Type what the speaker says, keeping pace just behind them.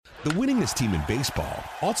The winningest team in baseball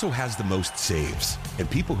also has the most saves, and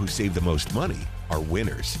people who save the most money are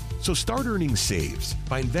winners. So start earning saves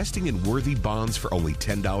by investing in Worthy bonds for only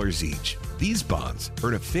 $10 each. These bonds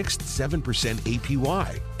earn a fixed 7%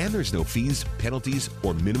 APY, and there's no fees, penalties,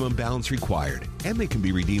 or minimum balance required, and they can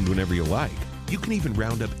be redeemed whenever you like. You can even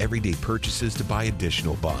round up everyday purchases to buy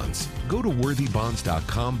additional bonds. Go to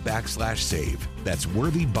worthybonds.com/save. That's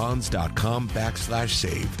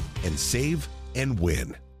worthybonds.com/save and save and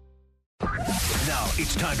win. Now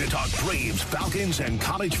it's time to talk Braves, Falcons, and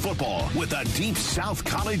college football with a Deep South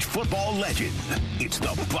college football legend. It's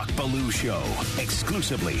the Buck Belue Show,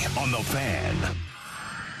 exclusively on The Fan.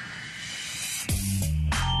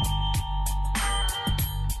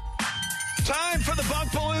 Time for the Buck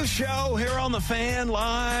Belue Show here on The Fan,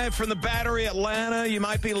 live from the Battery, Atlanta. You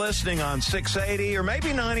might be listening on 680 or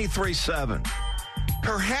maybe 93.7.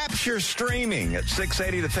 Perhaps you're streaming at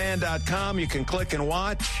 680thefan.com. You can click and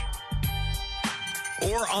watch.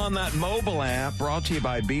 Or on that mobile app brought to you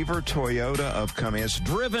by Beaver Toyota of Cumming. It's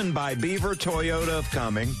driven by Beaver Toyota of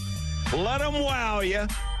Cumming. Let them wow you.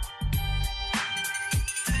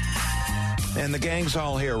 And the gang's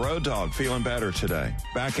all here. Road Dogg feeling better today.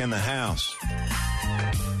 Back in the house.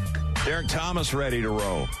 Derek Thomas ready to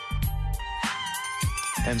roll.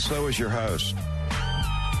 And so is your host.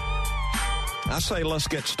 I say let's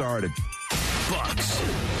get started. Bucks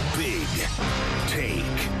Big Take.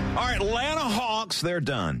 All right, Atlanta Hawks, they're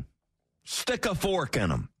done. Stick a fork in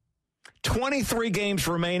them. 23 games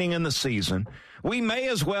remaining in the season. We may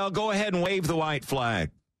as well go ahead and wave the white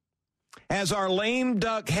flag. As our lame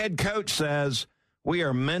duck head coach says, we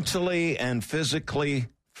are mentally and physically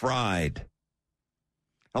fried.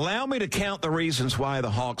 Allow me to count the reasons why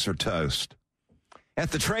the Hawks are toast.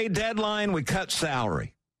 At the trade deadline, we cut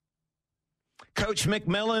salary. Coach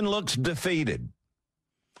McMillan looks defeated.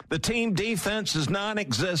 The team defense is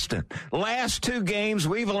non-existent. Last 2 games,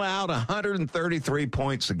 we've allowed 133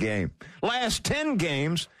 points a game. Last 10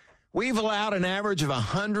 games, we've allowed an average of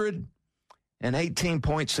 118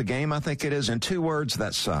 points a game, I think it is. In 2 words,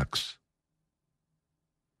 that sucks.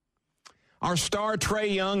 Our star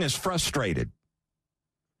Trae Young is frustrated.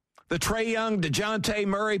 The Trae Young-DeJounte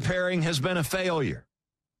Murray pairing has been a failure.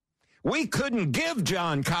 We couldn't give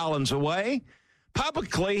John Collins away.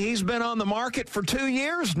 Publicly, he's been on the market for 2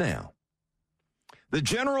 years now. The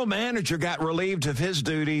general manager got relieved of his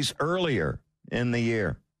duties earlier in the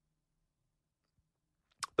year.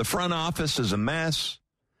 The front office is a mess.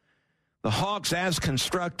 The Hawks, as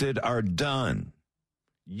constructed, are done.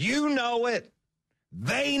 You know it.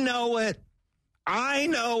 They know it. I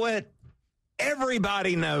know it.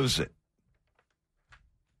 Everybody knows it.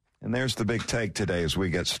 And there's the big take today as we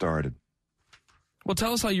get started. Well,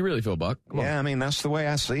 tell us how you really feel, Buck. Yeah, I mean, that's the way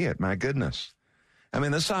I see it. My goodness. I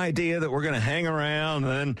mean, this idea that we're going to hang around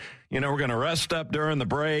and then, we're going to rest up during the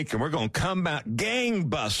break and we're going to come back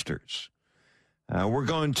gangbusters. We're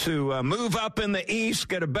going to move up in the East,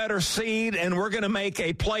 get a better seed, and we're going to make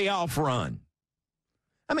a playoff run.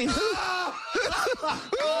 I mean,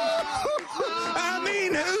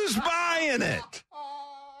 who's buying it?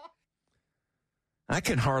 I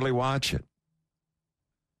can hardly watch it.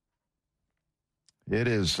 It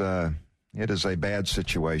is a bad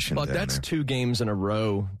situation. But that's there. 2 games in a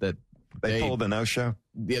row that they pulled a no-show?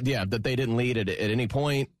 Yeah, that they didn't lead at any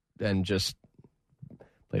point and just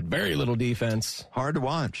played very little defense. Hard to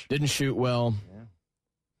watch. Didn't shoot well.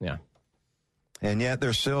 Yeah. And yet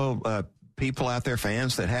there's still people out there,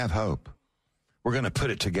 fans, that have hope. We're going to put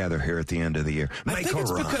it together here at the end of the year. I think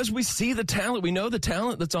it's because we see the talent. We know the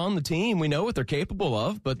talent that's on the team. We know what they're capable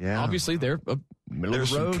of, but obviously they're middle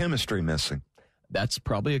There's of the road. Some chemistry missing. That's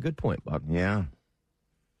probably a good point, Buck. Yeah.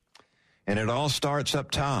 And it all starts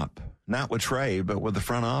up top, not with Trae, but with the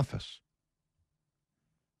front office.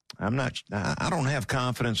 I don't have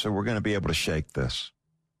confidence that we're going to be able to shake this.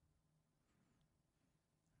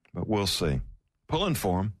 But we'll see. Pulling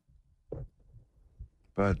for him.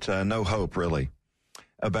 But no hope, really,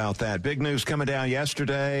 about that. Big news coming down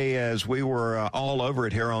yesterday as we were all over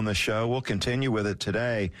it here on the show. We'll continue with it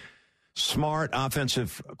today. Smart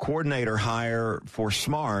offensive coordinator hire for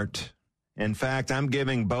Smart. In fact, I'm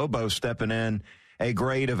giving Bobo stepping in a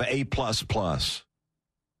grade of A++. Todd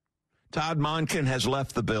Monken has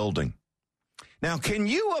left the building. Now, can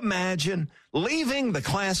you imagine leaving the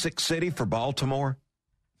classic city for Baltimore?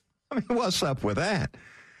 I mean, what's up with that?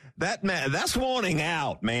 That's wanting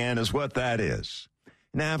out, man, is what that is.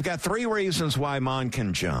 Now, I've got 3 reasons why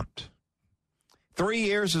Monken jumped. 3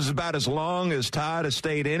 years is about as long as Todd has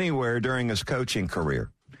stayed anywhere during his coaching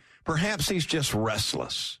career. Perhaps he's just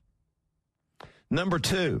restless. Number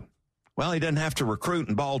 2, well, he doesn't have to recruit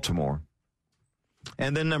in Baltimore.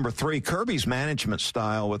 And then number 3, Kirby's management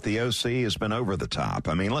style with the OC has been over the top.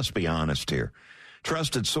 I mean, let's be honest here.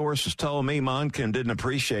 Trusted sources told me Monken didn't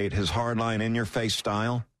appreciate his hardline, in-your-face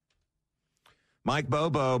style. Mike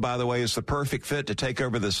Bobo, by the way, is the perfect fit to take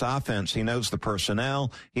over this offense. He knows the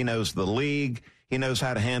personnel. He knows the league. He knows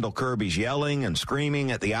how to handle Kirby's yelling and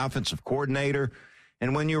screaming at the offensive coordinator.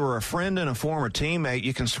 And when you were a friend and a former teammate,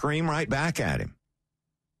 you can scream right back at him.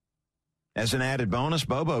 As an added bonus,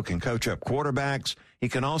 Bobo can coach up quarterbacks. He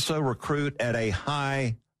can also recruit at a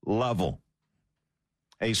high level.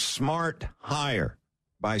 A smart hire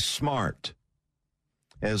by Smart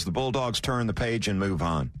as the Bulldogs turn the page and move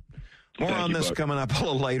on. More on this coming up a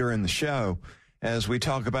little later in the show as we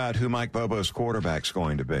talk about who Mike Bobo's quarterback's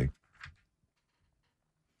going to be.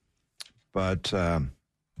 But Todd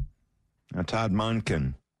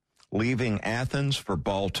Monken leaving Athens for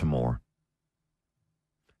Baltimore.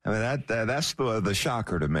 I mean, that's the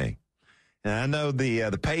shocker to me. And I know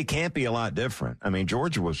the pay can't be a lot different. I mean,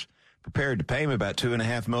 Georgia was prepared to pay him about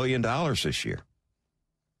 $2.5 million this year.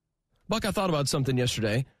 Buck, I thought about something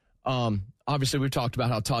yesterday. Obviously, we've talked about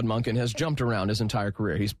how Todd Monken has jumped around his entire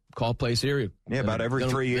career. He's called plays here. About every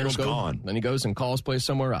 3 years gone. Then he goes and calls plays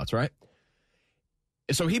somewhere else, right?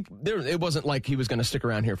 So it wasn't like he was going to stick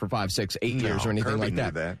around here for 5, 6, 8 years or anything like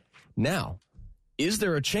that. Now, is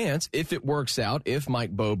there a chance, if it works out, if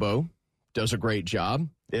Mike Bobo does a great job?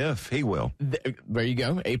 If he will. There you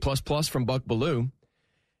go. A++ from Buck Bellew.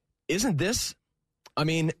 Isn't this, I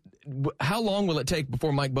mean, how long will it take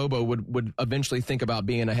before Mike Bobo would eventually think about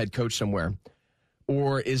being a head coach somewhere?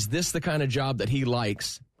 Or is this the kind of job that he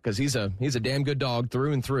likes? Because he's a damn good dog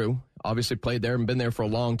through and through. Obviously played there and been there for a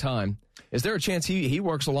long time. Is there a chance he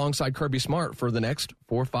works alongside Kirby Smart for the next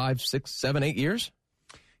 4, 5, 6, 7, 8 years?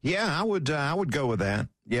 Yeah, I would go with that.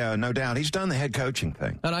 Yeah, no doubt. He's done the head coaching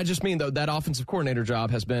thing. And I just mean, though, that offensive coordinator job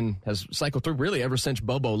has cycled through really ever since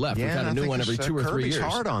Bobo left. Yeah, we've had a new one every 2 or 3 years.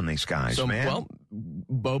 Kirby's hard on these guys, man. Well,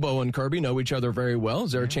 Bobo and Kirby know each other very well.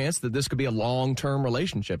 Is there a chance that this could be a long-term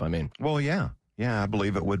relationship, I mean? Well, yeah. Yeah, I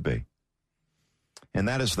believe it would be. And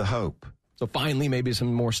that is the hope. So finally, maybe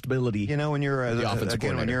some more stability. You know, when you're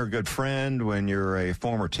when you're a good friend, when you're a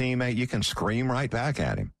former teammate, you can scream right back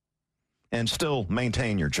at him and still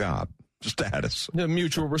maintain your job status. Yeah,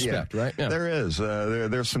 mutual respect, right? Yeah. There is.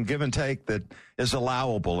 There's some give and take that is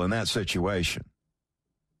allowable in that situation.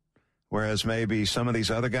 Whereas maybe some of these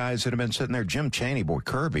other guys that have been sitting there, Jim Chaney, boy,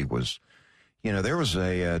 Kirby was, there was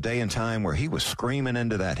a day and time where he was screaming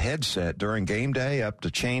into that headset during game day up to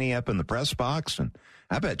Chaney up in the press box, and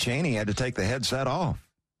I bet Chaney had to take the headset off.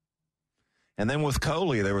 And then with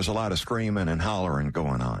Coley, there was a lot of screaming and hollering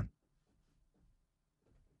going on.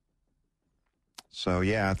 So,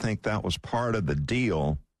 yeah, I think that was part of the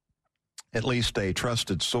deal. At least a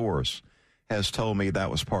trusted source has told me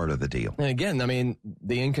that was part of the deal. And again, I mean,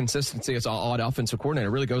 the inconsistency as an odd offensive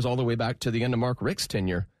coordinator really goes all the way back to the end of Mark Richt's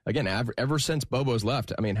tenure. Again, ever since Bobo's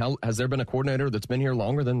left, I mean, has there been a coordinator that's been here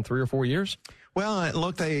longer than 3 or 4 years? Well,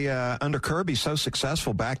 look, they under Kirby, so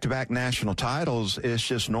successful, back-to-back national titles, it's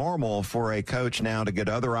just normal for a coach now to get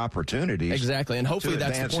other opportunities. Exactly, and hopefully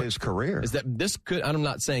that's advance his career. Is that this could? I'm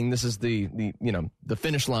not saying this is the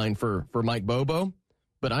finish line for Mike Bobo,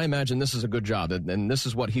 but I imagine this is a good job, and this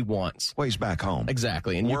is what he wants. Well, he's back home.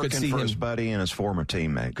 Exactly, and working you could see for him, his buddy and his former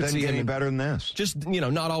teammate. Couldn't get any better than this. Just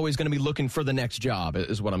not always going to be looking for the next job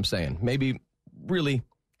is what I'm saying. Maybe really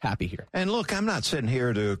happy here. And look, I'm not sitting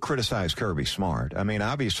here to criticize Kirby Smart. I mean,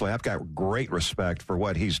 obviously, I've got great respect for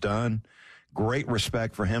what he's done, great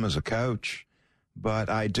respect for him as a coach. But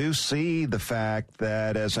I do see the fact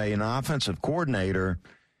that as an offensive coordinator,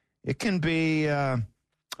 it can be a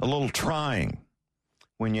little trying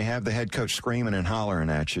when you have the head coach screaming and hollering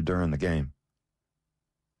at you during the game.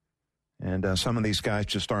 And some of these guys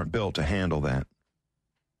just aren't built to handle that.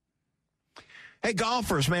 Hey,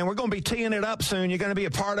 golfers, man, we're going to be teeing it up soon. You're going to be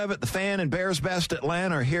a part of it. The Fan and Bears Best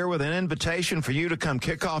Atlanta are here with an invitation for you to come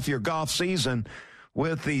kick off your golf season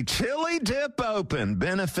with the Chili Dip Open,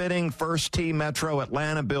 benefiting First Tee Metro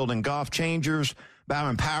Atlanta, building golf changers by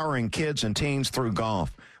empowering kids and teens through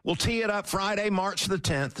golf. We'll tee it up Friday, March the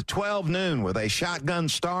 10th, 12 noon with a shotgun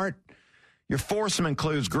start. Your foursome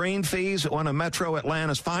includes green fees at one of Metro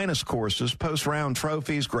Atlanta's finest courses, post-round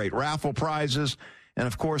trophies, great raffle prizes, and,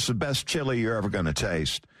 of course, the best chili you're ever going to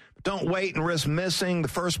taste. But don't wait and risk missing the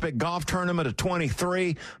first big golf tournament of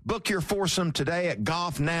 23. Book your foursome today at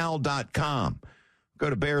golfnow.com. Go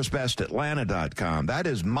to bearsbestatlanta.com. That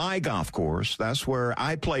is my golf course. That's where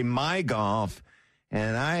I play my golf,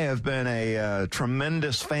 and I have been a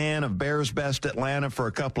tremendous fan of Bears Best Atlanta for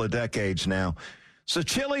a couple of decades now. So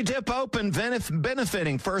Chili Dip Open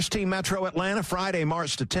benefiting First Team Metro Atlanta Friday,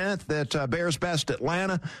 March the 10th at Bears Best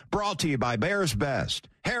Atlanta, brought to you by Bears Best,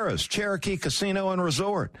 Harrah's Cherokee Casino and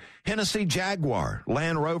Resort, Hennessy Jaguar,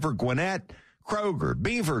 Land Rover Gwinnett, Kroger,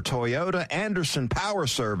 Beaver Toyota, Anderson Power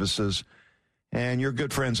Services, and your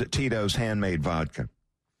good friends at Tito's Handmade Vodka.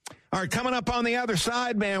 All right, coming up on the other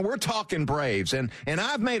side, man, we're talking Braves, and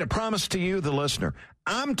I've made a promise to you, the listener.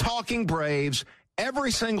 I'm talking Braves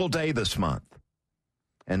every single day this month.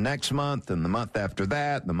 And next month, and the month after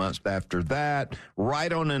that, and the month after that,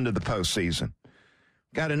 right on into the postseason.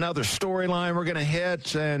 Got another storyline we're going to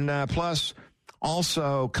hit, and plus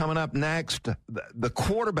also coming up next, the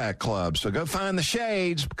quarterback club. So go find the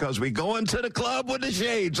shades, because we go into the club with the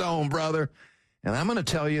shades on, brother. And I'm going to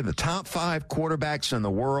tell you the top 5 quarterbacks in the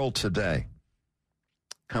world today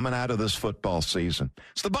coming out of this football season.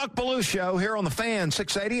 It's the Buck Belue Show here on the Fan,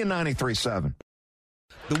 680 and 93.7.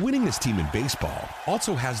 The winningest team in baseball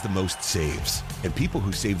also has the most saves, and people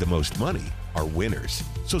who save the most money are winners.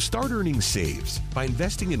 So start earning saves by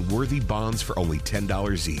investing in worthy bonds for only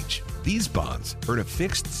 $10 each. These bonds earn a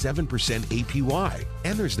fixed 7% APY,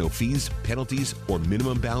 and there's no fees, penalties, or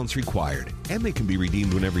minimum balance required, and they can be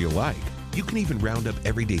redeemed whenever you like. You can even round up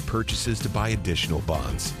everyday purchases to buy additional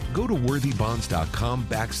bonds. Go to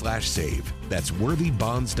worthybonds.com/save. That's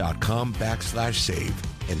worthybonds.com/save,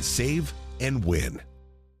 and save and win.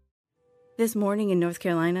 This morning in North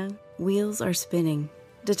Carolina, wheels are spinning.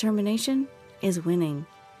 Determination is winning.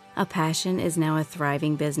 A passion is now a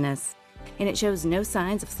thriving business, and it shows no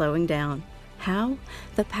signs of slowing down. How?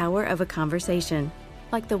 The power of a conversation,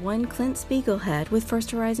 like the one Clint Spiegel had with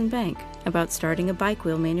First Horizon Bank about starting a bike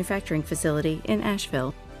wheel manufacturing facility in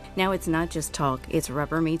Asheville. Now it's not just talk, it's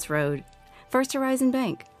rubber meets road. First Horizon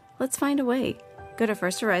Bank. Let's find a way. Go to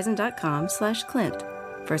firsthorizon.com/Clint.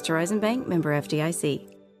 First Horizon Bank, member FDIC.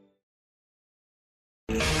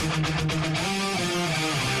 You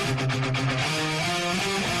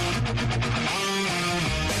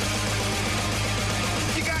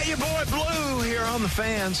got your boy Blue here on the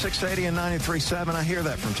Fan, 680 and 93.7. I hear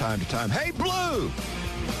that from time to time. Hey, Blue!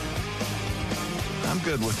 I'm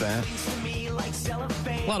good with that.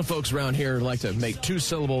 A lot of folks around here like to make 2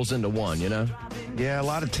 syllables into one, you know? Yeah, a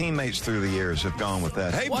lot of teammates through the years have gone with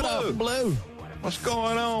that. Hey, what Blue! Up, Blue? What's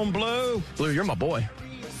going on, Blue? Blue, you're my boy.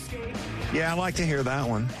 Yeah, I like to hear that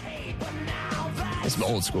one. It's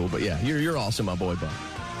old school, but yeah, you're also my boy, bud.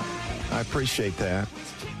 I appreciate that.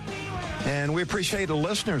 And we appreciate the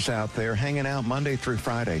listeners out there hanging out Monday through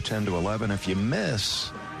Friday, 10 to 11. If you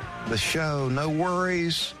miss the show, no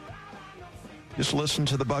worries. Just listen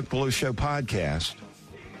to the Buck Belue Show podcast.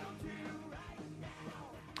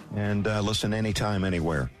 And listen anytime,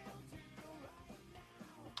 anywhere.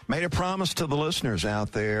 Made a promise to the listeners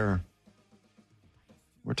out there.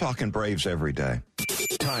 We're talking Braves every day.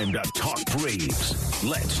 Time to talk Braves.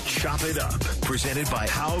 Let's chop it up. Presented by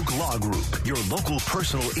Haug Law Group, your local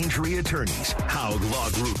personal injury attorneys.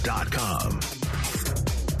 HaugLawGroup.com.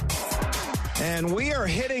 And we are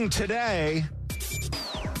hitting today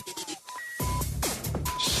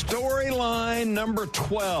storyline number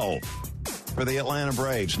 12 for the Atlanta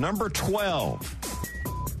Braves. Number 12.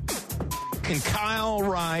 Can Kyle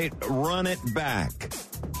Wright run it back?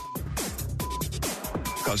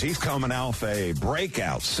 Because he's coming off a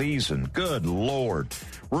breakout season. Good Lord.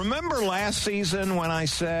 Remember last season when I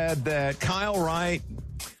said that Kyle Wright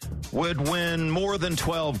would win more than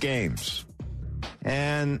 12 games?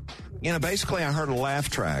 And, you know, basically I heard a laugh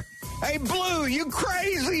track. Hey, Blue, you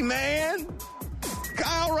crazy, man.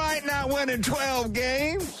 Kyle Wright not winning 12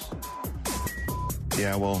 games?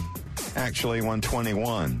 Yeah, well, actually he won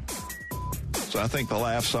 21. So I think the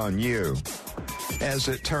laugh's on you. As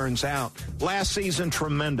it turns out, last season,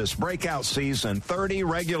 tremendous breakout season, 30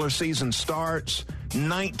 regular season starts,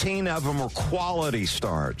 19 of them were quality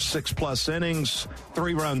starts, 6+ innings,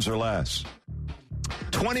 3 runs or less.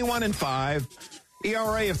 21-5,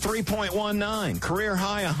 ERA of 3.19, career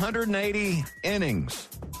high 180 innings.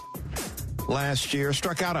 Last year,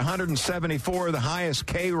 struck out 174, the highest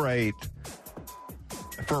K rate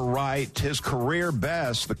for Wright. His career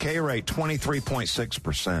best, the K rate,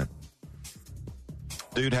 23.6%.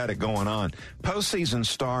 Dude had it going on. Postseason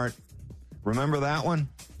start, remember that one?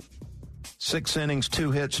 6 innings,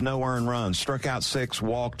 2 hits, no earned runs. Struck out 6,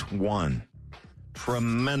 walked 1.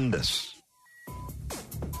 Tremendous.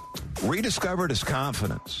 Rediscovered his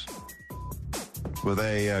confidence with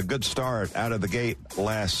a good start out of the gate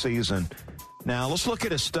last season. Now, let's look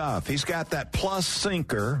at his stuff. He's got that plus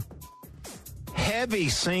sinker, heavy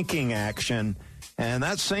sinking action, and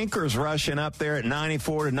that sinker's rushing up there at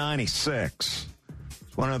 94 to 96.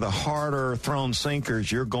 It's one of the harder thrown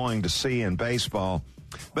sinkers you're going to see in baseball.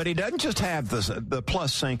 But he doesn't just have the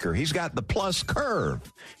plus sinker. He's got the plus curve.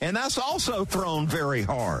 And that's also thrown very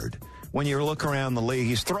hard. When you look around the league,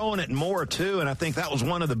 he's throwing it more, too, and I think that was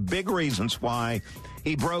one of the big reasons why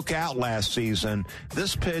he broke out last season.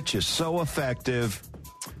 This pitch is so effective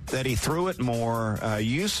that he threw it more,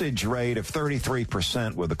 usage rate of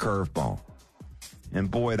 33% with a curveball.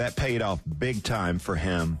 And, boy, that paid off big time for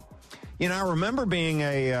him. You know, I remember being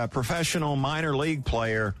a professional minor league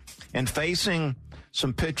player and facing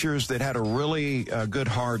some pitchers that had a really good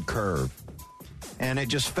hard curve. And it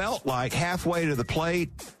just felt like halfway to the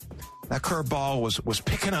plate, that curveball was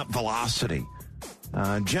picking up velocity.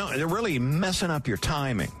 They're really messing up your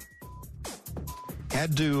timing.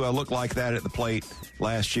 Had to look like that at the plate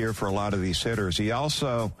last year for a lot of these hitters. He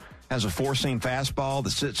also has a four-seam fastball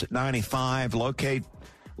that sits at 95.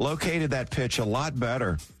 Located that pitch a lot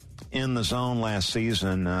better in the zone last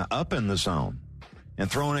season, up in the zone, and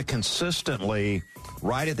throwing it consistently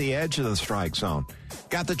right at the edge of the strike zone.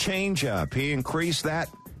 Got the changeup. He increased that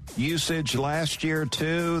usage last year,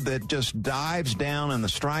 too, that just dives down in the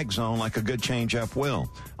strike zone like a good changeup will.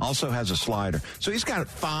 Also has a slider. So he's got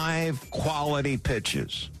 5 quality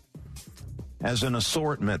pitches as an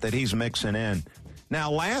assortment that he's mixing in. Now,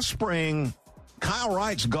 last spring, Kyle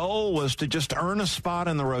Wright's goal was to just earn a spot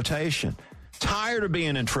in the rotation. Tired of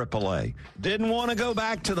being in AAA. Didn't want to go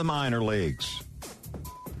back to the minor leagues.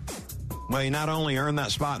 Well, he not only earned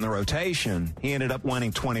that spot in the rotation, he ended up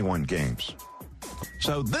winning 21 games.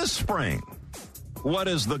 So this spring, what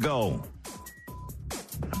is the goal?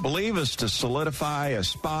 I believe is to solidify a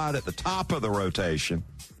spot at the top of the rotation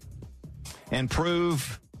and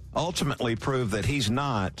ultimately prove that he's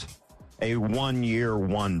not a one-year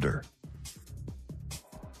wonder.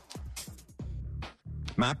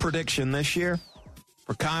 My prediction this year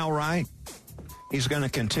for Kyle Wright, he's going to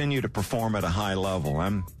continue to perform at a high level.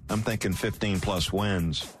 I'm thinking 15-plus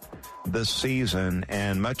wins this season,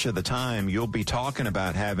 and much of the time you'll be talking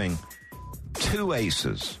about having 2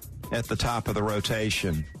 aces at the top of the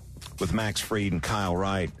rotation with Max Fried and Kyle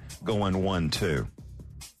Wright going 1-2.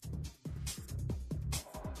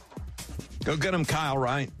 Go get him, Kyle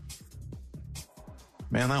Wright.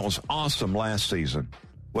 Man, that was awesome last season,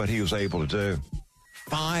 what he was able to do.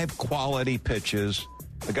 5 quality pitches.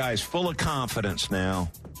 The guy's full of confidence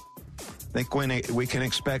now. I think we can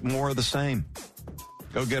expect more of the same.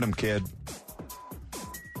 Go get him, kid.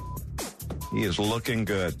 He is looking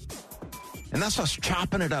good. And that's us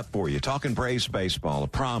chopping it up for you, talking Braves baseball. I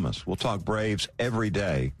promise. We'll talk Braves every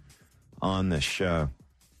day on this show.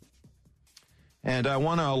 And I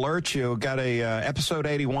want to alert you, got a episode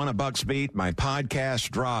 81 of Bucks Beat. My podcast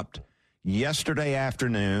dropped yesterday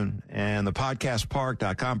afternoon, and the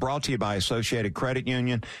podcastpark.com, brought to you by Associated Credit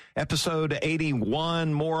Union. Episode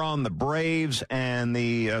 81, more on the Braves and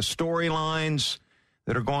the storylines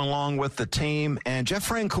that are going along with the team. And Jeff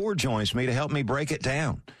Francoeur joins me to help me break it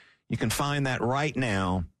down. You can find that right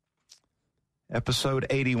now. Episode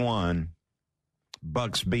 81,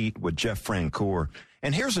 Bucks Beat with Jeff Francoeur.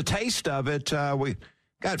 And here's a taste of it. We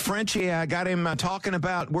got Frenchie. I got him talking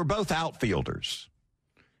about, we're both outfielders.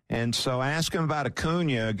 And so I asked him about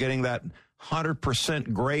Acuna getting that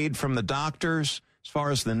 100% grade from the doctors as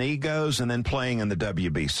far as the knee goes, and then playing in the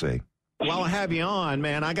WBC. While I have you on,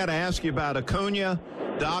 man, I got to ask you about Acuna.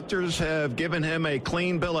 Doctors have given him a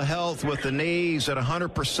clean bill of health with the knees at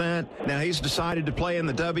 100%. Now he's decided to play in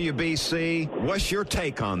the WBC. What's your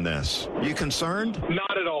take on this? You concerned?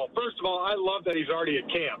 Not at all. First of all, I love that he's already at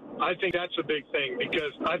camp. I think that's a big thing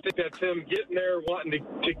because I think that's him getting there, wanting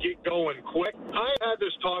to get going quick. I had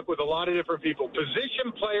this talk with a lot of different people.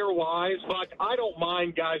 Position player-wise, like, I don't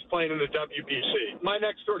mind guys playing in the WBC. My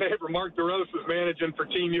next-door neighbor, Mark DeRose, was managing for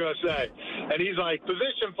Team USA, and he's like,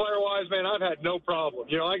 position player-wise, man, I've had no problem.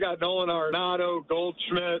 You know, I got Nolan Arenado,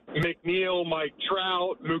 Goldschmidt, McNeil, Mike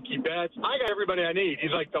Trout, Mookie Betts. I got everybody I need.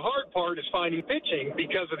 He's like, the hard part is finding pitching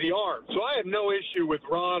because of the arm. So I have no issue with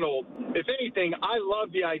Ronald. If anything, I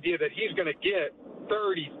love the idea that he's going to get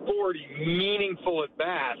 30, 40 meaningful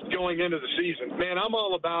at-bats going into the season. Man, I'm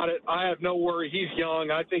all about it. I have no worry. He's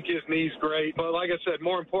young. I think his knee's great. But like I said,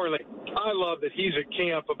 more importantly, I love that he's at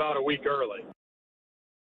camp about a week early.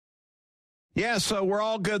 Yeah, so we're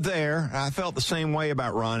all good there. I felt the same way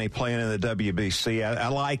about Ronnie playing in the WBC. I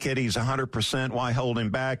like it. He's 100%. Why hold him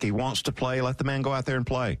back? He wants to play. Let the man go out there and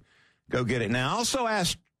play. Go get it. Now, I also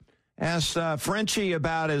asked Frenchie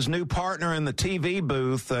about his new partner in the TV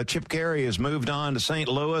booth. Chip Caray has moved on to St.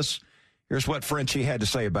 Louis Here's what Frenchie had to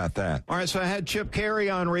say about that. All right, so I had Chip Carey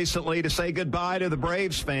on recently to say goodbye to the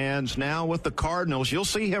Braves fans. Now with the Cardinals, you'll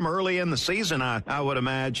see him early in the season, I would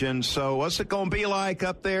imagine. So what's it going to be like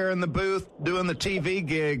up there in the booth doing the TV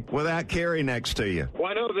gig without Carey next to you?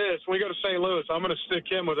 Well, I know this. When we go to St. Louis, I'm going to stick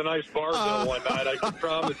him with a nice bar bill one night. I can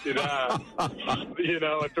promise you that,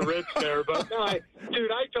 at the Ritz there. But, no, I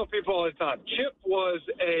tell people all the time, Chip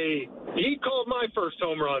he called my first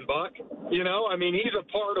home run, Buck. He's a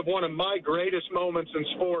part of one of my greatest moments in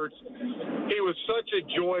sports. He was such a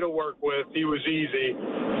joy to work with. He was easy.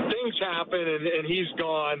 Things happen, and he's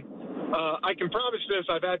gone. I can promise this.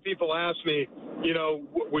 I've had people ask me,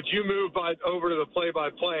 would you move over to the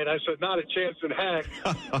play-by-play? And I said, not a chance in heck.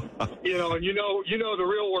 And you know the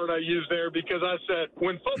real word I use there, because I said,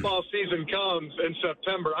 when football season comes in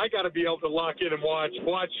September, I got to be able to lock in and watch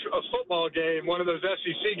a football game, one of those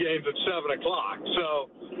SEC games at 7 o'clock. So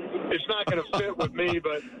it's not going to fit with me,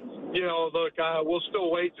 but look, we'll still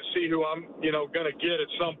wait to see who I'm, going to get at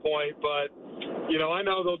some point. But, I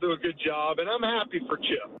know they'll do a good job, and I'm happy for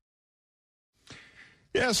Chip.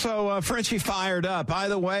 Yeah, so Frenchie fired up. By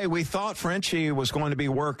the way, we thought Frenchie was going to be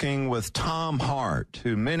working with Tom Hart,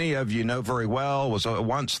 who many of you know very well, was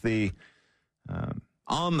once the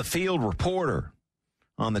on-the-field reporter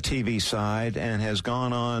on the TV side and has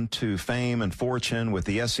gone on to fame and fortune with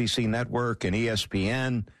the SEC Network and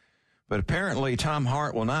ESPN. But apparently Tom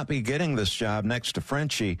Hart will not be getting this job next to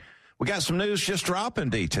Frenchie. We got some news just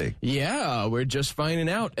dropping, DT. Yeah, we're just finding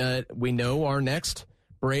out. We know our next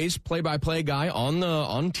Braves play-by-play guy on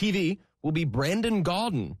TV will be Brandon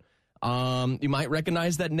Gaudin. You might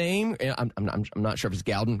recognize that name. I'm not sure if it's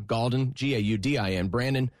Gaudin, Gaudin.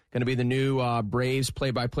 Brandon going to be the new Braves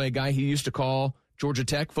play-by-play guy. He used to call Georgia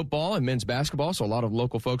Tech football and men's basketball, so a lot of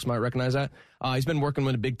local folks might recognize that. He's been working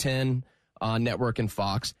with the Big Ten Network and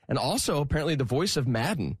Fox, and also apparently the voice of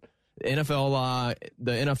Madden, the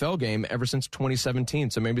NFL game ever since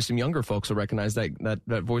 2017. So maybe some younger folks will recognize that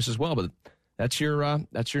voice as well. But that's your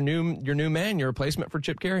new man, your replacement for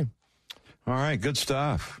Chip Carey. All right, good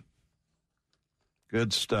stuff.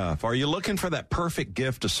 Good stuff. Are you looking for that perfect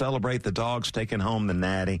gift to celebrate the dogs taking home the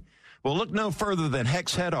Natty? Well, look no further than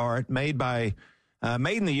Hex Head Art, made in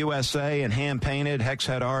the USA and hand painted. Hex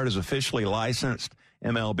Head Art is officially licensed.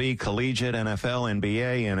 MLB, collegiate, NFL,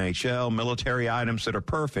 NBA, NHL, military items that are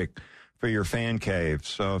perfect for your fan cave.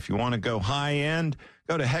 So if you want to go high end,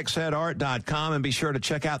 go to hexheadart.com and be sure to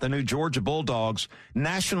check out the new Georgia Bulldogs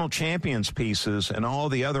national champions pieces and all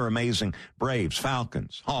the other amazing Braves,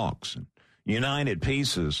 Falcons, Hawks, and United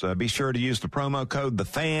pieces. Be sure to use the promo code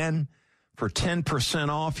THEFAN for 10%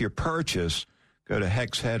 off your purchase. Go to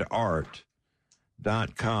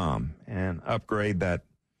hexheadart.com and upgrade that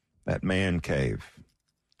man cave.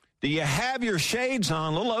 Do you have your shades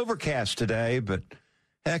on? A little overcast today, but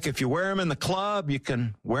heck, if you wear them in the club, you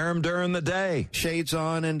can wear them during the day. Shades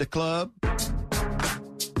on in the club.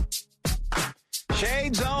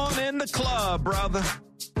 Shades on in the club, brother.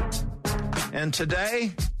 And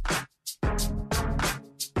today,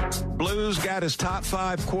 Blues got his top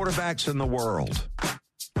 5 quarterbacks in the world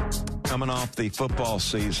coming off the football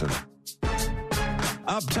season.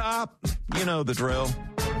 Up top, you know the drill.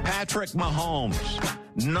 Patrick Mahomes,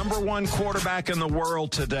 number 1 quarterback in the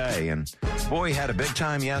world today. And boy, he had a big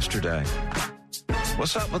time yesterday.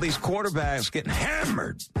 What's up with these quarterbacks getting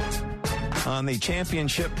hammered on the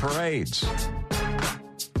championship parades?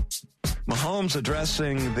 Mahomes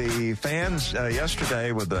addressing the fans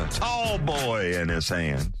yesterday with a tall boy in his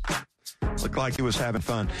hand. Looked like he was having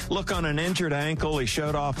fun. Look, on an injured ankle, he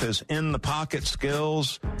showed off his in-the-pocket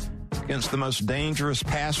skills against the most dangerous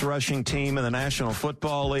pass-rushing team in the National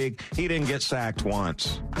Football League. He didn't get sacked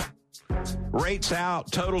once. Rates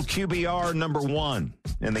out, total QBR number 1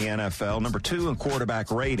 in the NFL, number 2 in quarterback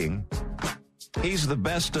rating. He's the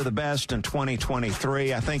best of the best in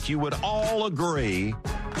 2023. I think you would all agree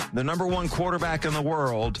the number 1 quarterback in the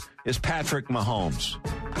world is Patrick Mahomes.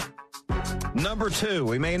 Number 2,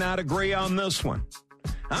 we may not agree on this one.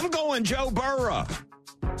 I'm going Joe Burrow.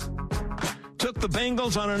 Took the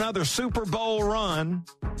Bengals on another Super Bowl run.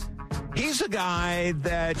 He's a guy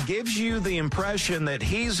that gives you the impression that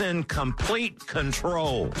he's in complete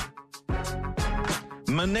control.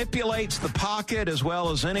 Manipulates the pocket as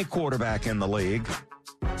well as any quarterback in the league,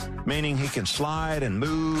 meaning he can slide and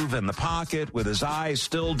move in the pocket with his eyes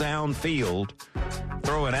still downfield,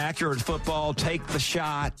 throw an accurate football, take the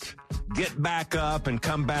shot, get back up and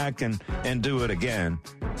come back and do it again.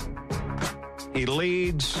 He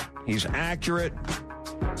leads. He's accurate.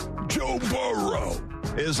 Joe Burrow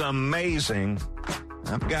is amazing.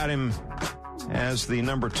 I've got him as the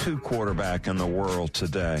number 2 quarterback in the world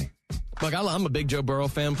today. Look, I'm a big Joe Burrow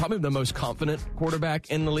fan, probably the most confident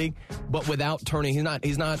quarterback in the league, but without turning,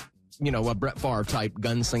 he's not, a Brett Favre type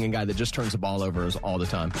gunslinging guy that just turns the ball over all the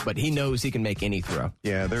time. But he knows he can make any throw.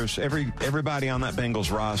 Yeah, there's everybody on that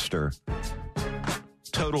Bengals roster.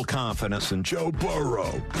 Total confidence in Joe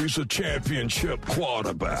Burrow. He's a championship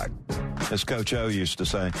quarterback, as Coach O used to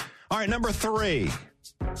say. All right, number 3.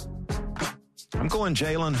 I'm going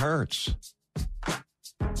Jalen Hurts.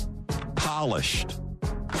 Polished.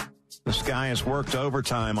 This guy has worked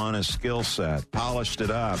overtime on his skill set, polished it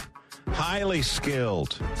up. Highly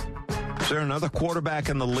skilled. Is there another quarterback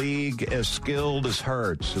in the league as skilled as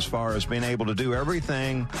Hurts as far as being able to do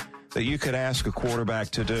everything that you could ask a quarterback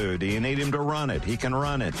to do? Do you need him to run it? He can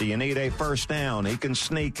run it. Do you need a first down? He can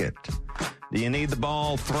sneak it. Do you need the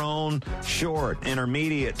ball thrown short,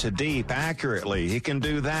 intermediate to deep accurately? He can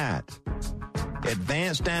do that.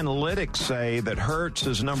 Advanced analytics say that Hurts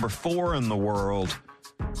is number 4 in the world.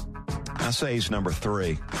 I say he's number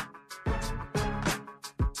 3.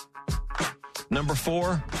 Number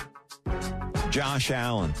 4, Josh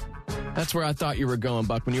Allen. That's where I thought you were going,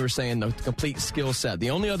 Buck, when you were saying the complete skill set. The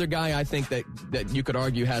only other guy I think that you could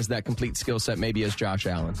argue has that complete skill set maybe is Josh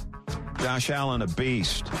Allen. Josh Allen, a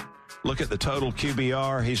beast. Look at the total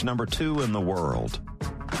QBR. He's number 2 in the world.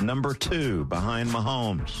 Number 2 behind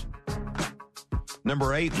Mahomes.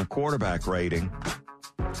 Number 8 in the quarterback rating.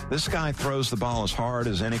 This guy throws the ball as hard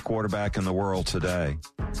as any quarterback in the world today.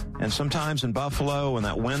 And sometimes in Buffalo, when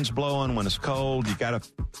that wind's blowing, when it's cold, you got to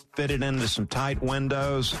fit it into some tight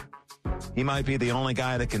windows. He might be the only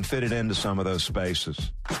guy that can fit it into some of those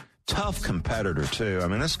spaces. Tough competitor, too. I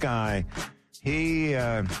mean, this guy, he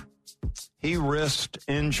risked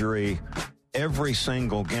injury every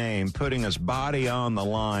single game, putting his body on the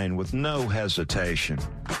line with no hesitation.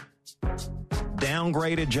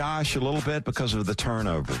 Downgraded Josh a little bit because of the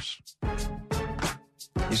turnovers.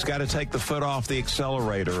 He's got to take the foot off the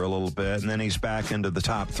accelerator a little bit, and then he's back into the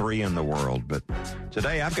top 3 in the world. But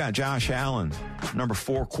today I've got Josh Allen, number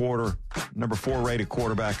 4 rated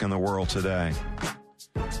quarterback in the world today.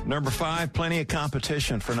 Number 5, plenty of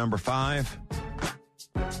competition for number 5.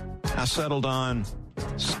 I settled on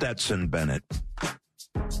Stetson Bennett.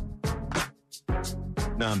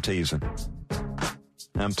 No, I'm teasing.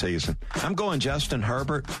 I'm going Justin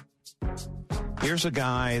Herbert. Here's a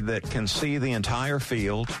guy that can see the entire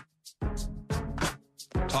field.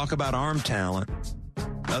 Talk about arm talent.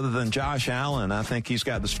 Other than Josh Allen, I think he's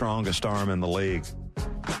got the strongest arm in the league.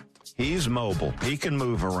 He's mobile. He can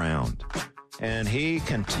move around. And he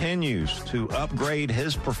continues to upgrade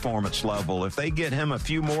his performance level. If they get him a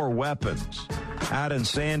few more weapons out in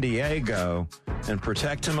San Diego and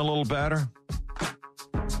protect him a little better,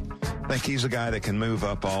 I think he's a guy that can move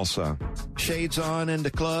up also. Shades on into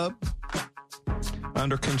club.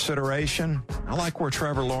 Under consideration. I like where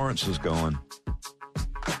Trevor Lawrence is going.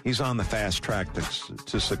 He's on the fast track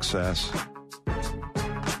to success.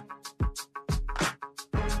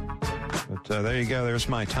 But there you go. There's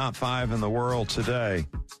my top 5 in the world today.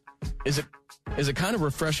 Is it kind of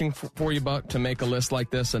refreshing for you, Buck, to make a list like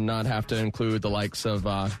this and not have to include the likes of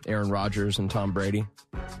Aaron Rodgers and Tom Brady?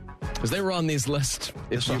 Because they were on these lists,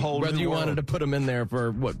 whether you wanted to put them in there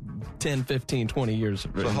for, 10, 15, 20 years.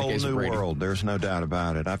 It's a whole new world. There's no doubt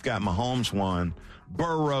about it. I've got Mahomes 1,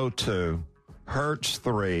 Burrow 2, Hurts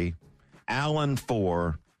 3, Allen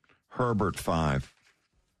 4, Herbert 5.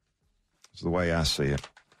 That's the way I see it.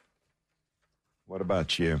 What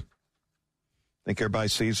about you? Think everybody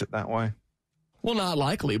sees it that way? Well, not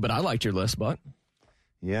likely, but I liked your list, Buck.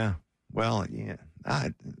 Yeah. Well, yeah.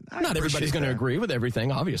 Not everybody's going to agree with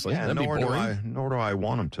everything, obviously. Yeah, nor do I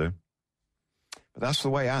want them to. But that's the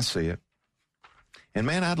way I see it. And,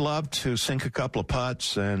 man, I'd love to sink a couple of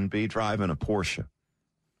putts and be driving a Porsche.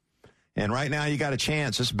 And right now you got a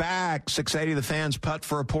chance. It's back. 680 The Fans putt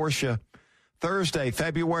for a Porsche. Thursday,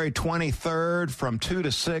 February 23rd from 2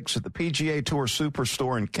 to 6 at the PGA Tour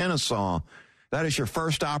Superstore in Kennesaw. That is your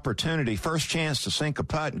first opportunity, first chance to sink a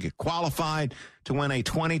putt and get qualified to win a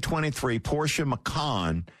 2023 Porsche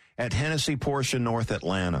Macan at Hennessy Porsche North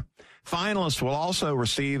Atlanta. Finalists will also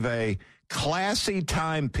receive a classy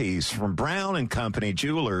timepiece from Brown & Company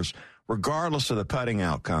Jewelers, regardless of the putting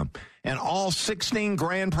outcome. And all 16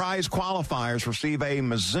 grand prize qualifiers receive a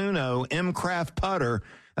Mizuno M-Craft putter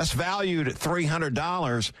that's valued at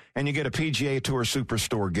 $300, and you get a PGA Tour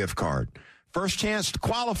Superstore gift card. First chance to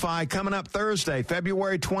qualify coming up Thursday,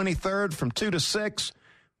 February 23rd from 2 to 6,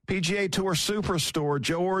 PGA Tour Superstore,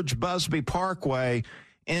 George Busby Parkway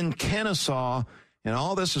in Kennesaw. And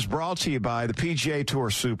all this is brought to you by the PGA Tour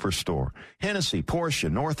Superstore, Hennessy,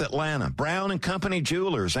 Porsche, North Atlanta, Brown & Company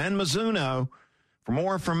Jewelers, and Mizuno. For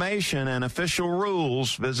more information and official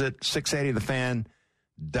rules, visit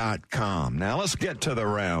 680thefan.com. Now let's get to the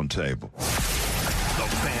round table. The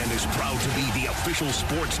Fan is proud to be the official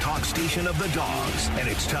sports talk station of the Dogs, and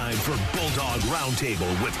it's time for Bulldog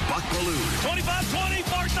Roundtable with Buck Belue. 25-20,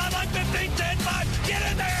 far sideline, 15, 10-5,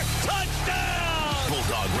 get in there, touchdown!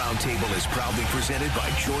 Bulldog Roundtable is proudly presented by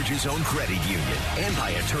Georgia's own credit union and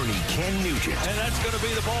by attorney Ken Nugent. And that's going to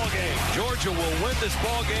be the ball game. Georgia will win this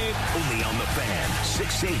ball game. Only on the Fan,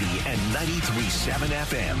 680 and 93.7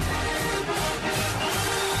 FM.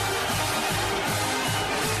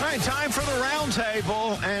 All right, time for the round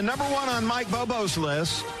table. And number one on Mike Bobo's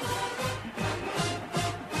list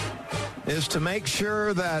is to make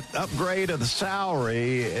sure that upgrade of the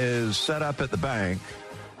salary is set up at the bank.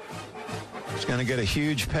 He's going to get a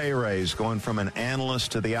huge pay raise going from an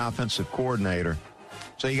analyst to the offensive coordinator.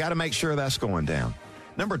 So you got to make sure that's going down.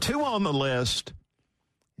 Number two on the list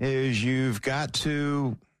is you've got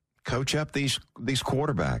to coach up these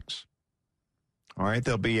quarterbacks. All right,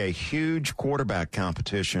 there'll be a huge quarterback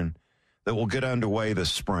competition that will get underway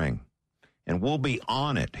this spring. And we'll be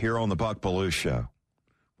on it here on the Buck Belue Show.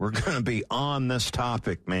 We're going to be on this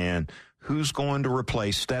topic, man. Who's going to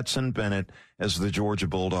replace Stetson Bennett as the Georgia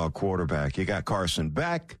Bulldog quarterback? You got Carson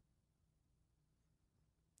Beck.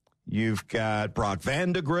 You've got Brock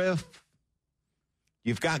Vandagriff.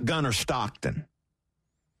 You've got Gunnar Stockton.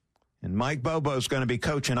 And Mike Bobo's going to be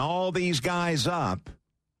coaching all these guys up.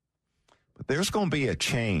 But there's going to be a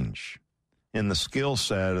change in the skill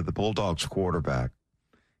set of the Bulldogs quarterback.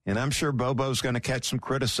 And I'm sure Bobo's going to catch some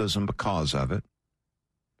criticism because of it.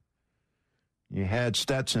 You had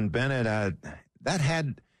Stetson Bennett.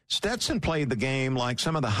 Stetson played the game like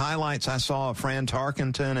some of the highlights I saw of Fran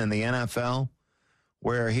Tarkenton in the NFL,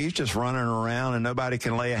 where he's just running around and nobody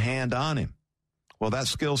can lay a hand on him. Well, that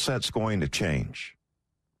skill set's going to change.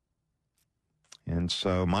 And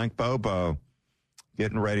so Mike Bobo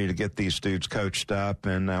getting ready to get these dudes coached up,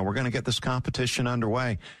 and we're going to get this competition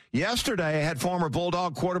underway. Yesterday, I had former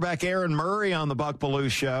Bulldog quarterback Aaron Murray on the Buck Belue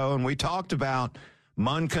Show, and we talked about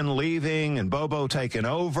Munkin leaving and Bobo taking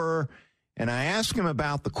over, and I asked him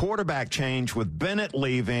about the quarterback change with Bennett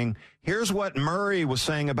leaving. Here's what Murray was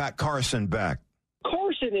saying about Carson Beck.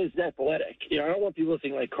 Carson is athletic. I don't want people to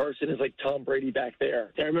think like Carson is like Tom Brady back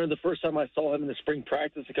there. I remember the first time I saw him in the spring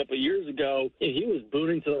practice a couple of years ago, he was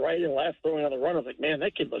booting to the right and left, throwing on the run. I was like, man,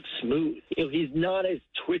 that kid looks smooth. He's not as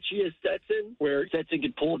twitchy as Stetson, where Stetson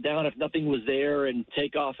could pull it down if nothing was there and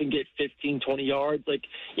take off and get 15, 20 yards.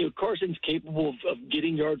 Carson's capable of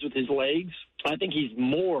getting yards with his legs. I think he's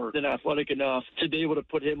more than athletic enough to be able to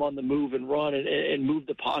put him on the move and run and move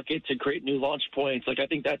the pocket to create new launch points. I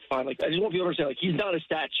think that's fine. I just want people to understand, he's not a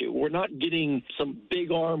statue. We're not getting some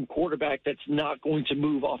big arm quarterback that's not going to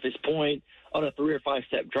move off his point on a 3 or 5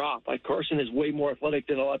 step drop. Carson is way more athletic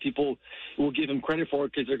than a lot of people will give him credit for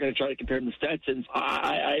because they're going to try to compare him to Stetson.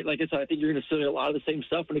 Like I said, I think you're going to see a lot of the same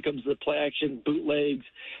stuff when it comes to the play action, bootlegs,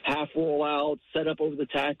 half rollouts, set up over the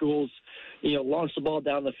tackles, launch the ball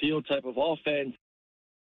down the field type of offense.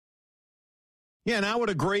 Yeah, and I would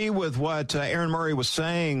agree with what Aaron Murray was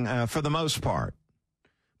saying for the most part.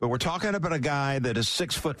 But we're talking about a guy that is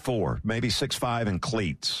 6'4", maybe 6'5" in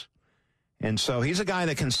cleats. And so he's a guy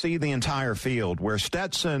that can see the entire field, where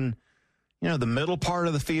Stetson, the middle part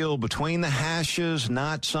of the field between the hashes,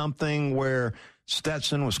 not something where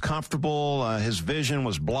Stetson was comfortable. His vision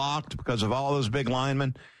was blocked because of all those big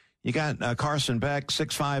linemen. You got Carson Beck,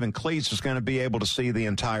 6'5" in cleats, is going to be able to see the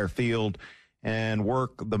entire field and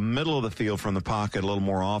work the middle of the field from the pocket a little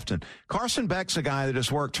more often. Carson Beck's a guy that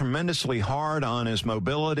has worked tremendously hard on his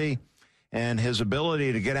mobility and his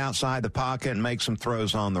ability to get outside the pocket and make some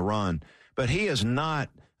throws on the run. But he is not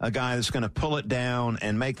a guy that's going to pull it down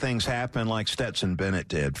and make things happen like Stetson Bennett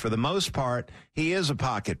did. For the most part, he is a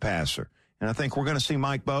pocket passer. And I think we're going to see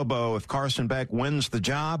Mike Bobo, if Carson Beck wins the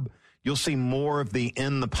job, you'll see more of the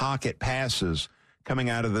in-the-pocket passes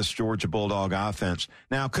coming out of this Georgia Bulldog offense.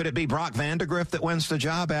 Now, could it be Brock Vandagriff that wins the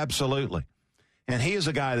job? Absolutely. And he is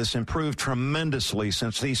a guy that's improved tremendously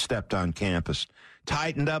since he stepped on campus.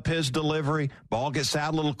 Tightened up his delivery. Ball gets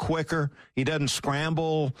out a little quicker. He doesn't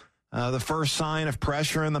scramble the first sign of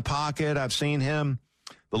pressure in the pocket. I've seen him,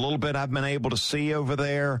 the little bit I've been able to see over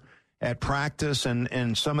there at practice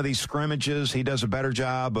and some of these scrimmages, he does a better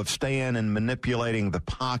job of staying and manipulating the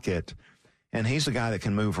pocket. And he's a guy that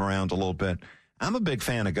can move around a little bit. I'm a big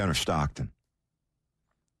fan of Gunnar Stockton.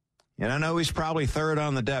 And I know he's probably third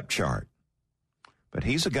on the depth chart. But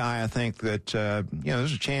he's a guy I think that,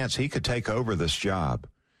 there's a chance he could take over this job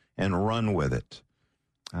and run with it.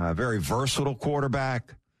 Very versatile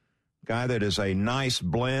quarterback. Guy that is a nice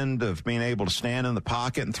blend of being able to stand in the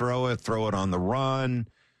pocket and throw it on the run,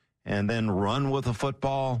 and then run with the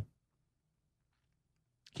football.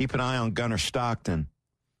 Keep an eye on Gunnar Stockton.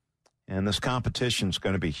 And this competition is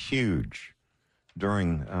going to be huge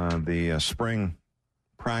during the spring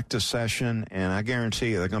practice session. And I guarantee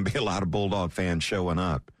you there are going to be a lot of Bulldog fans showing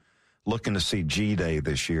up, looking to see G-Day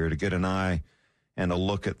this year to get an eye and a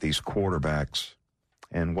look at these quarterbacks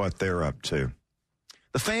and what they're up to.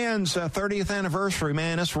 The fans' 30th anniversary,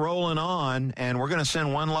 man, it's rolling on, and we're going to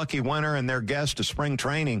send one lucky winner and their guest to spring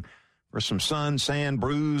training for some sun, sand,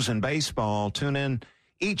 brews, and baseball. Tune in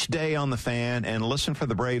each day on The Fan and listen for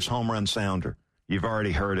the Braves home run sounder. You've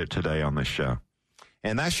already heard it today on this show.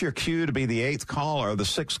 And that's your cue to be the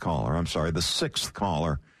sixth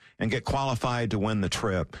caller, and get qualified to win the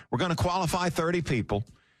trip. We're going to qualify 30 people.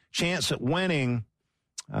 Chance at winning,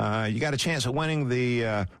 you got a chance at winning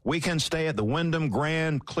the weekend stay at the Wyndham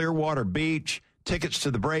Grand Clearwater Beach, tickets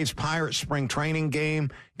to the Braves Pirates spring training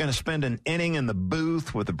game. You're going to spend an inning in the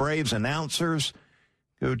booth with the Braves announcers.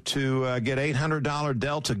 Go to get $800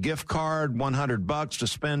 Delta gift card, $100 to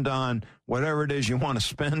spend on whatever it is you want to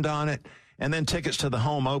spend on it, and then tickets to the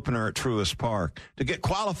home opener at Truist Park. To get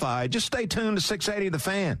qualified, just stay tuned to 680 The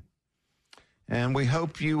Fan. And we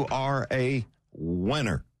hope you are a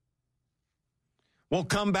winner. We'll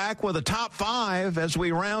come back with a top 5 as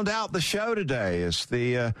we round out the show today. It's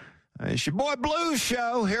your boy Blues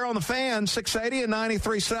Show here on The Fan, 680 and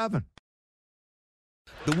 93.7.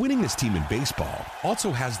 The winningest team in baseball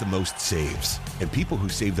also has the most saves, and people who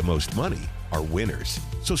save the most money are winners.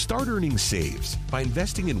 So start earning saves by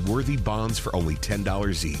investing in worthy bonds for only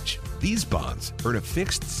 $10 each. These bonds earn a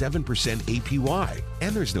fixed 7% APY,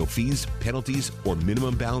 and there's no fees, penalties, or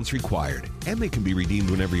minimum balance required, and they can be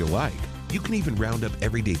redeemed whenever you like. You can even round up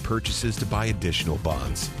everyday purchases to buy additional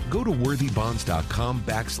bonds. Go to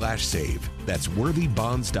worthybonds.com/save. That's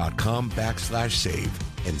worthybonds.com/save,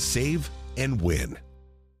 and save and win.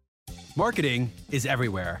 Marketing is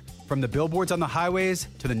everywhere. From the billboards on the highways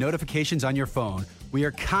to the notifications on your phone, we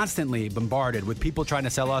are constantly bombarded with people trying to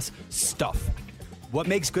sell us stuff. What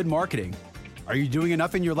makes good marketing? Are you doing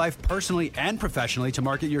enough in your life personally and professionally to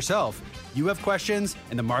market yourself? You have questions,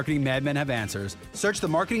 and the Marketing Madmen have answers. Search the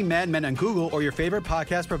Marketing Madmen on Google or your favorite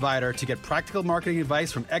podcast provider to get practical marketing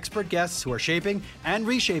advice from expert guests who are shaping and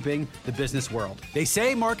reshaping the business world. They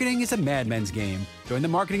say marketing is a madman's game. Join the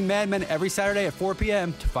Marketing Madmen every Saturday at 4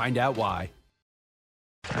 p.m. to find out why.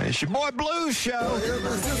 It's your boy Blues Show.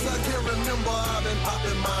 Ever since I can remember, I've been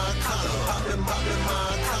popping my collar, popping my collar.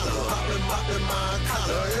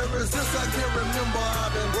 Ever since I can remember,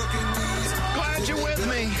 I've been working these. Glad you're with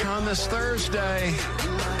me on this Thursday,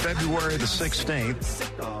 February the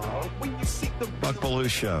 16th. Buck Belue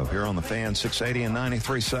Show here on The Fan, 680 and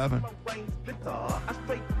 93.7.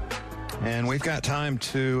 And we've got time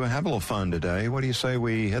to have a little fun today. What do you say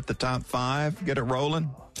we hit the top 5, get it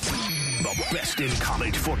rolling? The best in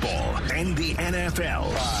college football and the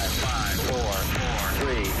NFL. 5, 4,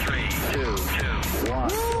 3, 2,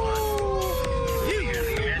 1.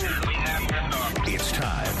 It's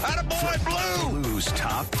time Attaboy Blue! Blues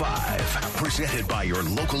Top 5. Presented by your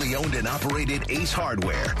locally owned and operated Ace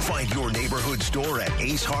Hardware. Find your neighborhood store at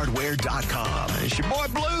acehardware.com. It's your boy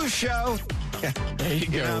Blues Show. There you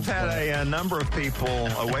go. I've had a number of people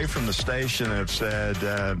away from the station that have said,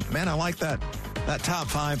 man, I like that top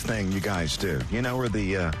 5 thing you guys do. You know, where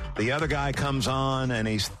the other guy comes on and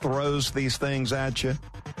he throws these things at you.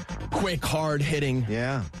 Quick, hard-hitting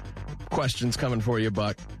questions coming for you,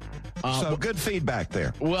 Buck. So good feedback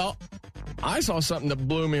there. Well, I saw something that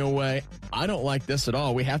blew me away. I don't like this at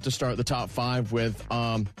all. We have to start the top 5 with,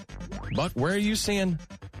 Buck, where are you seeing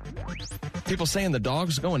people saying the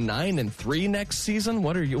Dogs going 9-3 next season?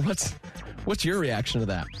 What's your reaction to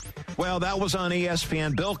that? Well, that was on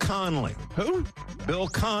ESPN. Bill Connelly. Who? Bill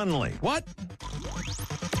Connelly. What?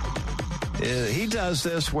 He does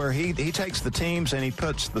this where he takes the teams and he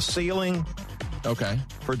puts the ceiling. Okay.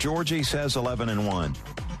 For Georgia, he says 11-1.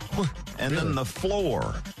 And then the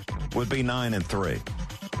floor would be 9-3.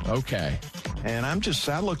 Okay. And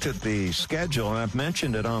I looked at the schedule, and I've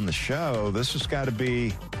mentioned it on the show. This has got to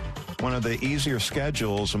be one of the easier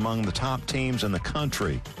schedules among the top teams in the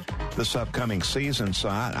country this upcoming season. So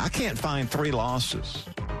I can't find 3 losses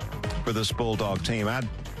for this Bulldog team.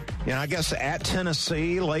 I guess at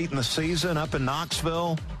Tennessee late in the season up in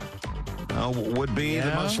Knoxville would be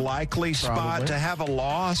the most likely spot to have a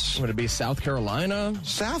loss. Would it be South Carolina?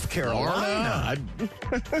 South Carolina.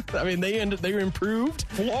 I mean, they improved.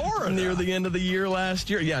 Florida near the end of the year last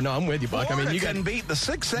year. Yeah, no, I'm with you, Buck. Florida, I mean, you can beat the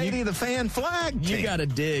 680 the Fan flag team. You got to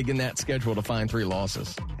dig in that schedule to find 3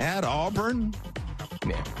 losses. At Auburn.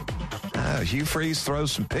 Yeah. Hugh Freeze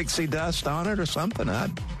throws some pixie dust on it or something. I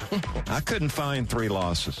couldn't find 3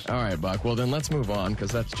 losses. All right, Buck. Well, then let's move on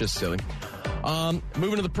because that's just silly.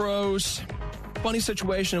 Moving to the pros. Funny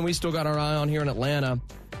situation, and we still got our eye on here in Atlanta.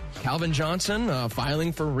 Calvin Johnson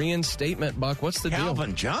filing for reinstatement, Buck. What's the deal?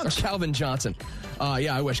 Calvin Johnson? Calvin Johnson.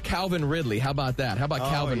 Yeah, I wish. Calvin Ridley. How about that? How about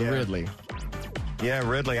Calvin Ridley? Yeah,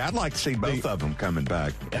 Ridley. I'd like to see both of them coming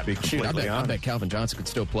back. Yeah, to be completely I honest. bet Calvin Johnson could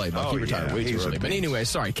still play, but he retired way too early. But anyway,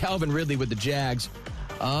 sorry, Calvin Ridley with the Jags.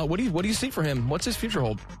 What do you see for him? What's his future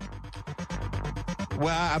hold?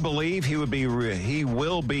 Well, I believe he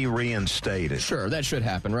will be reinstated. Sure, that should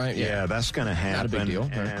happen, right? Yeah, that's going to happen. Not a big deal.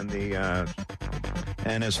 And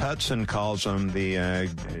and as Hudson calls them, the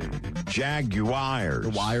Jaguars. The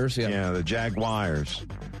Wires, yeah. Yeah, the Jaguars.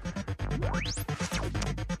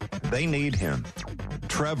 They need him.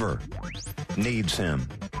 Trevor needs him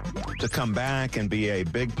to come back and be a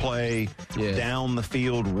big play, down the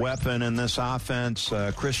field weapon in this offense.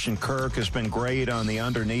 Christian Kirk has been great on the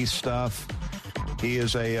underneath stuff. He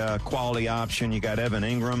is a quality option. You got Evan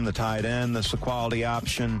Ingram, the tight end. That's a quality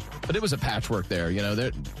option. But it was a patchwork there, you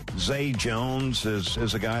know. Zay Jones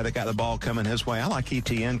is a guy that got the ball coming his way. I like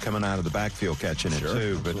ETN coming out of the backfield catching it,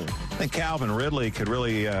 too. But I think Calvin Ridley could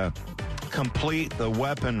really complete the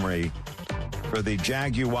weaponry for the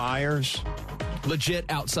Jaguars. Legit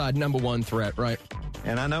outside number 1 threat, right?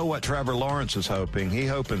 And I know what Trevor Lawrence is hoping. He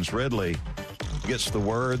hoping Ridley gets the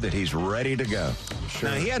word that he's ready to go. Sure.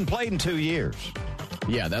 Now, he hadn't played in 2 years.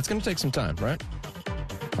 Yeah, that's going to take some time, right?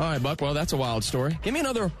 All right, Buck. Well, that's a wild story. Give me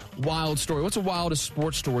another wild story. What's the wildest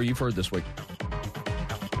sports story you've heard this week?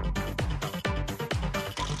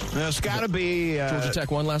 No, it's got to be... Georgia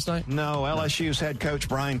Tech won last night? No, LSU's head coach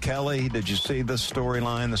Brian Kelly. Did you see this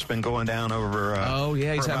storyline that's been going down over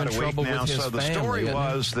he's for having about a trouble week now? with his So the family, story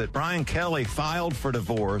was that Brian Kelly filed for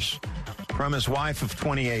divorce from his wife of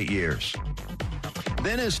 28 years.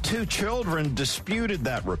 Then his 2 children disputed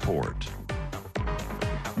that report.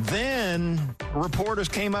 Then reporters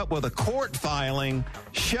came up with a court filing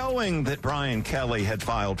showing that Brian Kelly had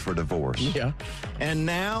filed for divorce. Yeah. And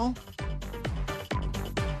now...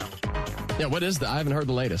 Yeah, what is that? I haven't heard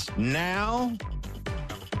the latest. Now,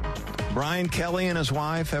 Brian Kelly and his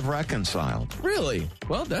wife have reconciled. Really?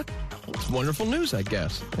 Well, that's wonderful news, I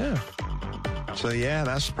guess. Yeah. So, yeah,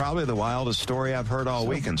 that's probably the wildest story I've heard all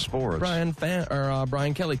week in sports.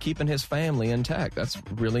 Brian Kelly keeping his family intact. That's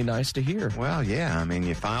really nice to hear. Well, yeah. I mean,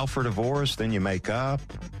 you file for divorce, then you make up.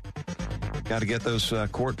 Got to get those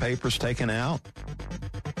court papers taken out.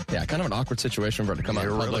 Yeah, kind of an awkward situation for it to come out in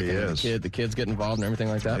public. It really is. The kids get involved and everything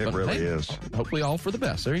like that. It really is. Hopefully all for the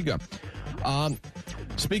best. There you go.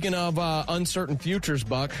 Speaking of uncertain futures,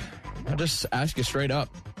 Buck, I'll just ask you straight up.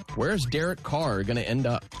 Where's Derek Carr going to end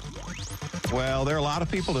up? Well, there are a lot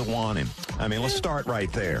of people that want him. I mean, let's start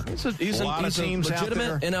right there. He's a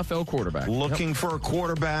legitimate NFL quarterback. Looking for a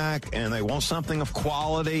quarterback, and they want something of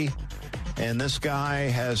quality. And this guy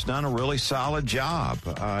has done a really solid job.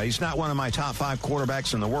 He's not one of my top 5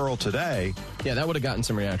 quarterbacks in the world today. Yeah, that would have gotten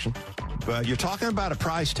some reaction. But you're talking about a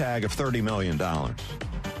price tag of $30 million.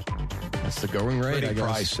 That's the going rate, Pretty I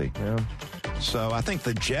guess. Pricey. Yeah. So I think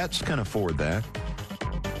the Jets can afford that.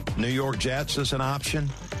 New York Jets is an option.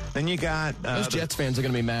 Then you got... Those Jets fans are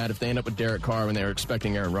going to be mad if they end up with Derek Carr when they were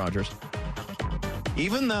expecting Aaron Rodgers.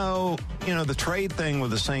 Even though, the trade thing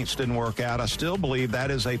with the Saints didn't work out, I still believe that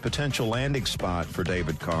is a potential landing spot for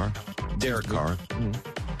Derek Carr.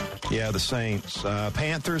 Mm-hmm. Yeah, the Saints.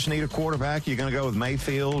 Panthers need a quarterback. You're going to go with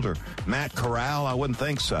Mayfield or Matt Corral? I wouldn't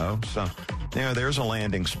think so. So, there's a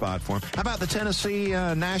landing spot for him. How about the Tennessee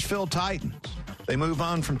Nashville Titans? They move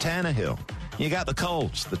on from Tannehill. You got the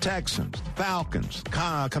Colts, the Texans, the Falcons,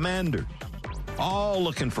 Commanders, all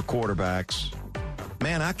looking for quarterbacks.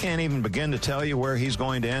 Man, I can't even begin to tell you where he's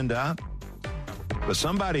going to end up. But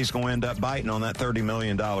somebody's going to end up biting on that $30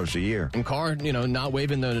 million a year. And Carr, not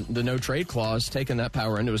waiving the no-trade clause, taking that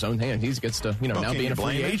power into his own hand. He gets to, now being a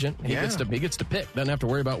free agent, he gets to pick. Doesn't have to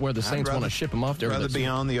worry about where the Saints want to ship him off to. I'd rather be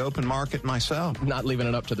on the open market myself. Not leaving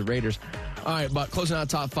it up to the Raiders. All right, but closing out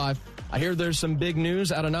top 5. I hear there's some big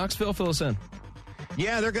news out of Knoxville. Fill us in.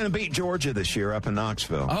 Yeah, they're going to beat Georgia this year up in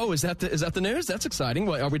Knoxville. Oh, is that the news? That's exciting.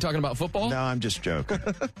 What, are we talking about football? No, I'm just joking.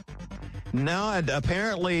 No,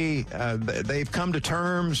 apparently they've come to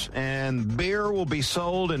terms, and beer will be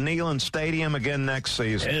sold in Neyland Stadium again next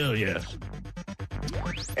season. Hell yes.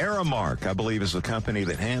 Aramark, I believe, is the company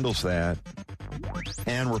that handles that.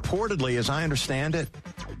 And reportedly, as I understand it,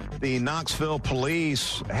 the Knoxville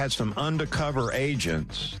police had some undercover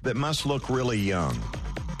agents that must look really young,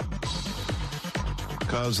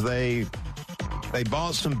 because they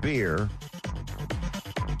bought some beer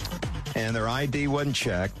and their ID wasn't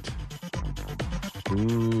checked,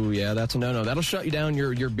 Ooh, yeah, that's a no-no. That'll shut you down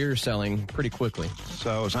your beer selling pretty quickly.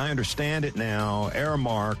 So as I understand it now,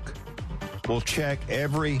 Aramark will check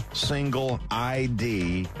every single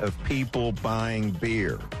ID of people buying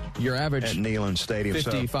beer. Your average at Neyland Stadium.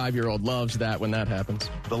 55-year-old loves that when that happens.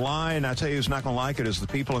 The line, I tell you who's not going to like it, is the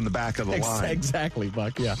people in the back of the line. Exactly,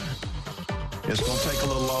 Buck, yeah. It's going to take a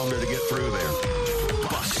little longer to get through there.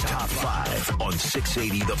 Buck's Top 5 on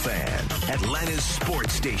 680 The Fan, Atlanta's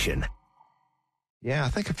sports station. Yeah, I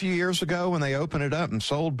think a few years ago when they opened it up and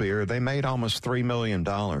sold beer, they made almost $3 million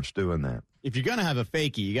doing that. If you're going to have a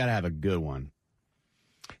fakie, you got to have a good one.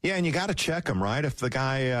 Yeah, and you got to check them, right? If the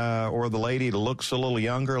guy or the lady looks a little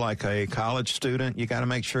younger, like a college student, you got to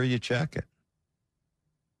make sure you check it.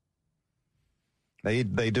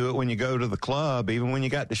 They do it when you go to the club, even when you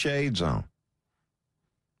got the shades on.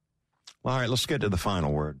 All right, let's get to the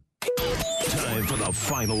final word. Time for the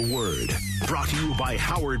final word. Brought to you by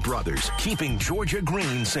Howard Brothers, keeping Georgia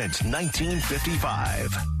green since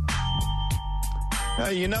 1955.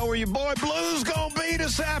 You know where your boy Blue's going to be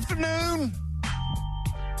this afternoon?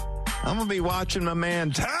 I'm going to be watching my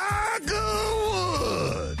man Tiger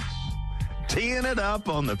Woods teeing it up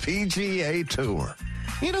on the PGA Tour.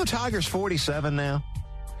 You know, Tiger's 47 now.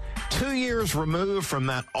 2 years removed from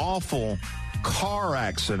that awful car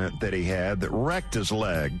accident that he had that wrecked his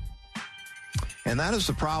leg. And that is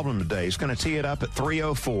the problem today. He's going to tee it up at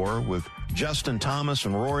 3:04 with Justin Thomas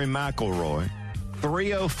and Rory McIlroy.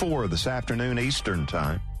 3:04 this afternoon Eastern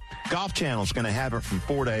time. Golf Channel's going to have it from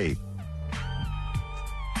 4 to 8.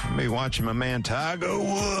 I'll be watching my man Tiger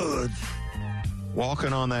Woods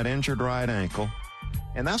walking on that injured right ankle.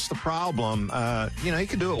 And that's the problem. He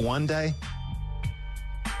could do it one day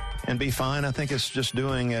and be fine. I think it's just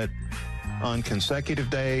doing it on consecutive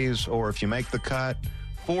days, or if you make the cut,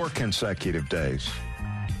 4 consecutive days.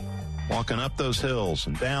 Walking up those hills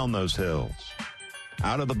and down those hills,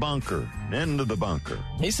 out of the bunker, and into the bunker.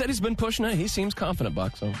 He said he's been pushing it. He seems confident,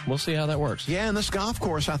 Buck, so we'll see how that works. Yeah, and this golf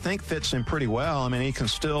course, I think, fits him pretty well. I mean, he can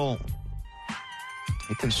still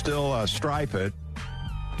stripe it.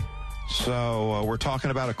 So we're talking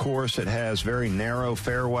about a course that has very narrow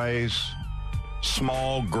fairways,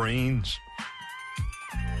 small greens,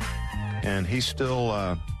 and he's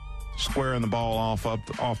still squaring the ball off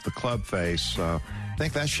the club face. So I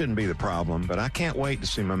think that shouldn't be the problem, but I can't wait to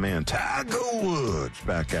see my man Tiger Woods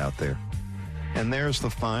back out there. And there's the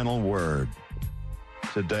final word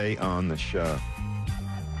today on the show.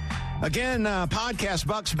 Again, podcast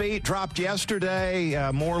Bucks Beat dropped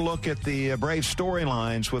yesterday. More look at the Brave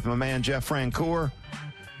storylines with my man Jeff Francoeur.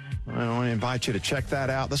 I want to invite you to check that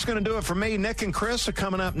out. That's going to do it for me. Nick and Chris are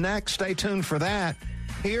coming up next. Stay tuned for that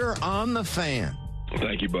here on The Fan.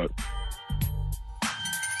 Thank you, Buck.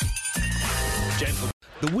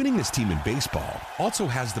 The winningest team in baseball also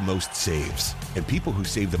has the most saves, and people who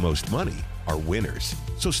save the most money are winners.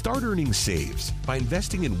 So start earning saves by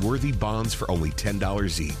investing in worthy bonds for only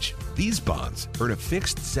 $10 each. These bonds earn a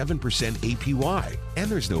fixed 7% APY, and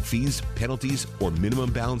there's no fees, penalties, or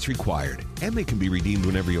minimum balance required, and they can be redeemed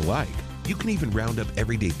whenever you like. You can even round up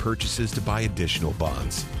everyday purchases to buy additional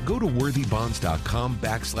bonds. Go to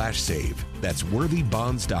worthybonds.com/save. That's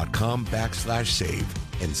worthybonds.com/save,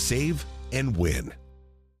 and save and win.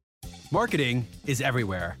 Marketing is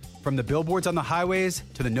everywhere. From the billboards on the highways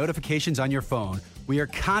to the notifications on your phone, we are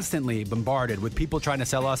constantly bombarded with people trying to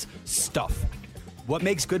sell us stuff. What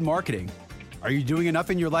makes good marketing? Are you doing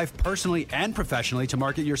enough in your life personally and professionally to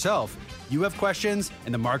market yourself? You have questions,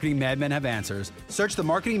 and the Marketing Madmen have answers. Search the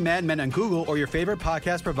Marketing Madmen on Google or your favorite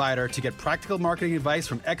podcast provider to get practical marketing advice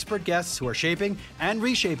from expert guests who are shaping and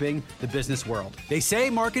reshaping the business world. They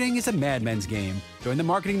say marketing is a madman's game. Join the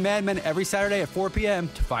Marketing Madmen every Saturday at 4 p.m.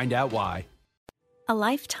 to find out why. A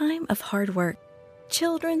lifetime of hard work,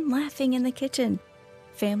 children laughing in the kitchen,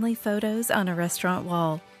 family photos on a restaurant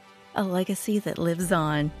wall, a legacy that lives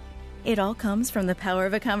on. It all comes from the power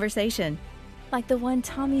of a conversation, like the one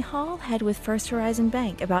Tommy Hall had with First Horizon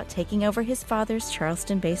Bank about taking over his father's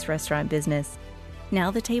Charleston-based restaurant business. Now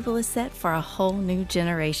the table is set for a whole new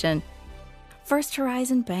generation. First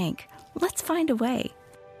Horizon Bank. Let's find a way.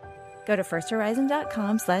 Go to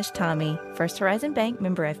firsthorizon.com/Tommy. First Horizon Bank,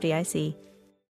 member FDIC.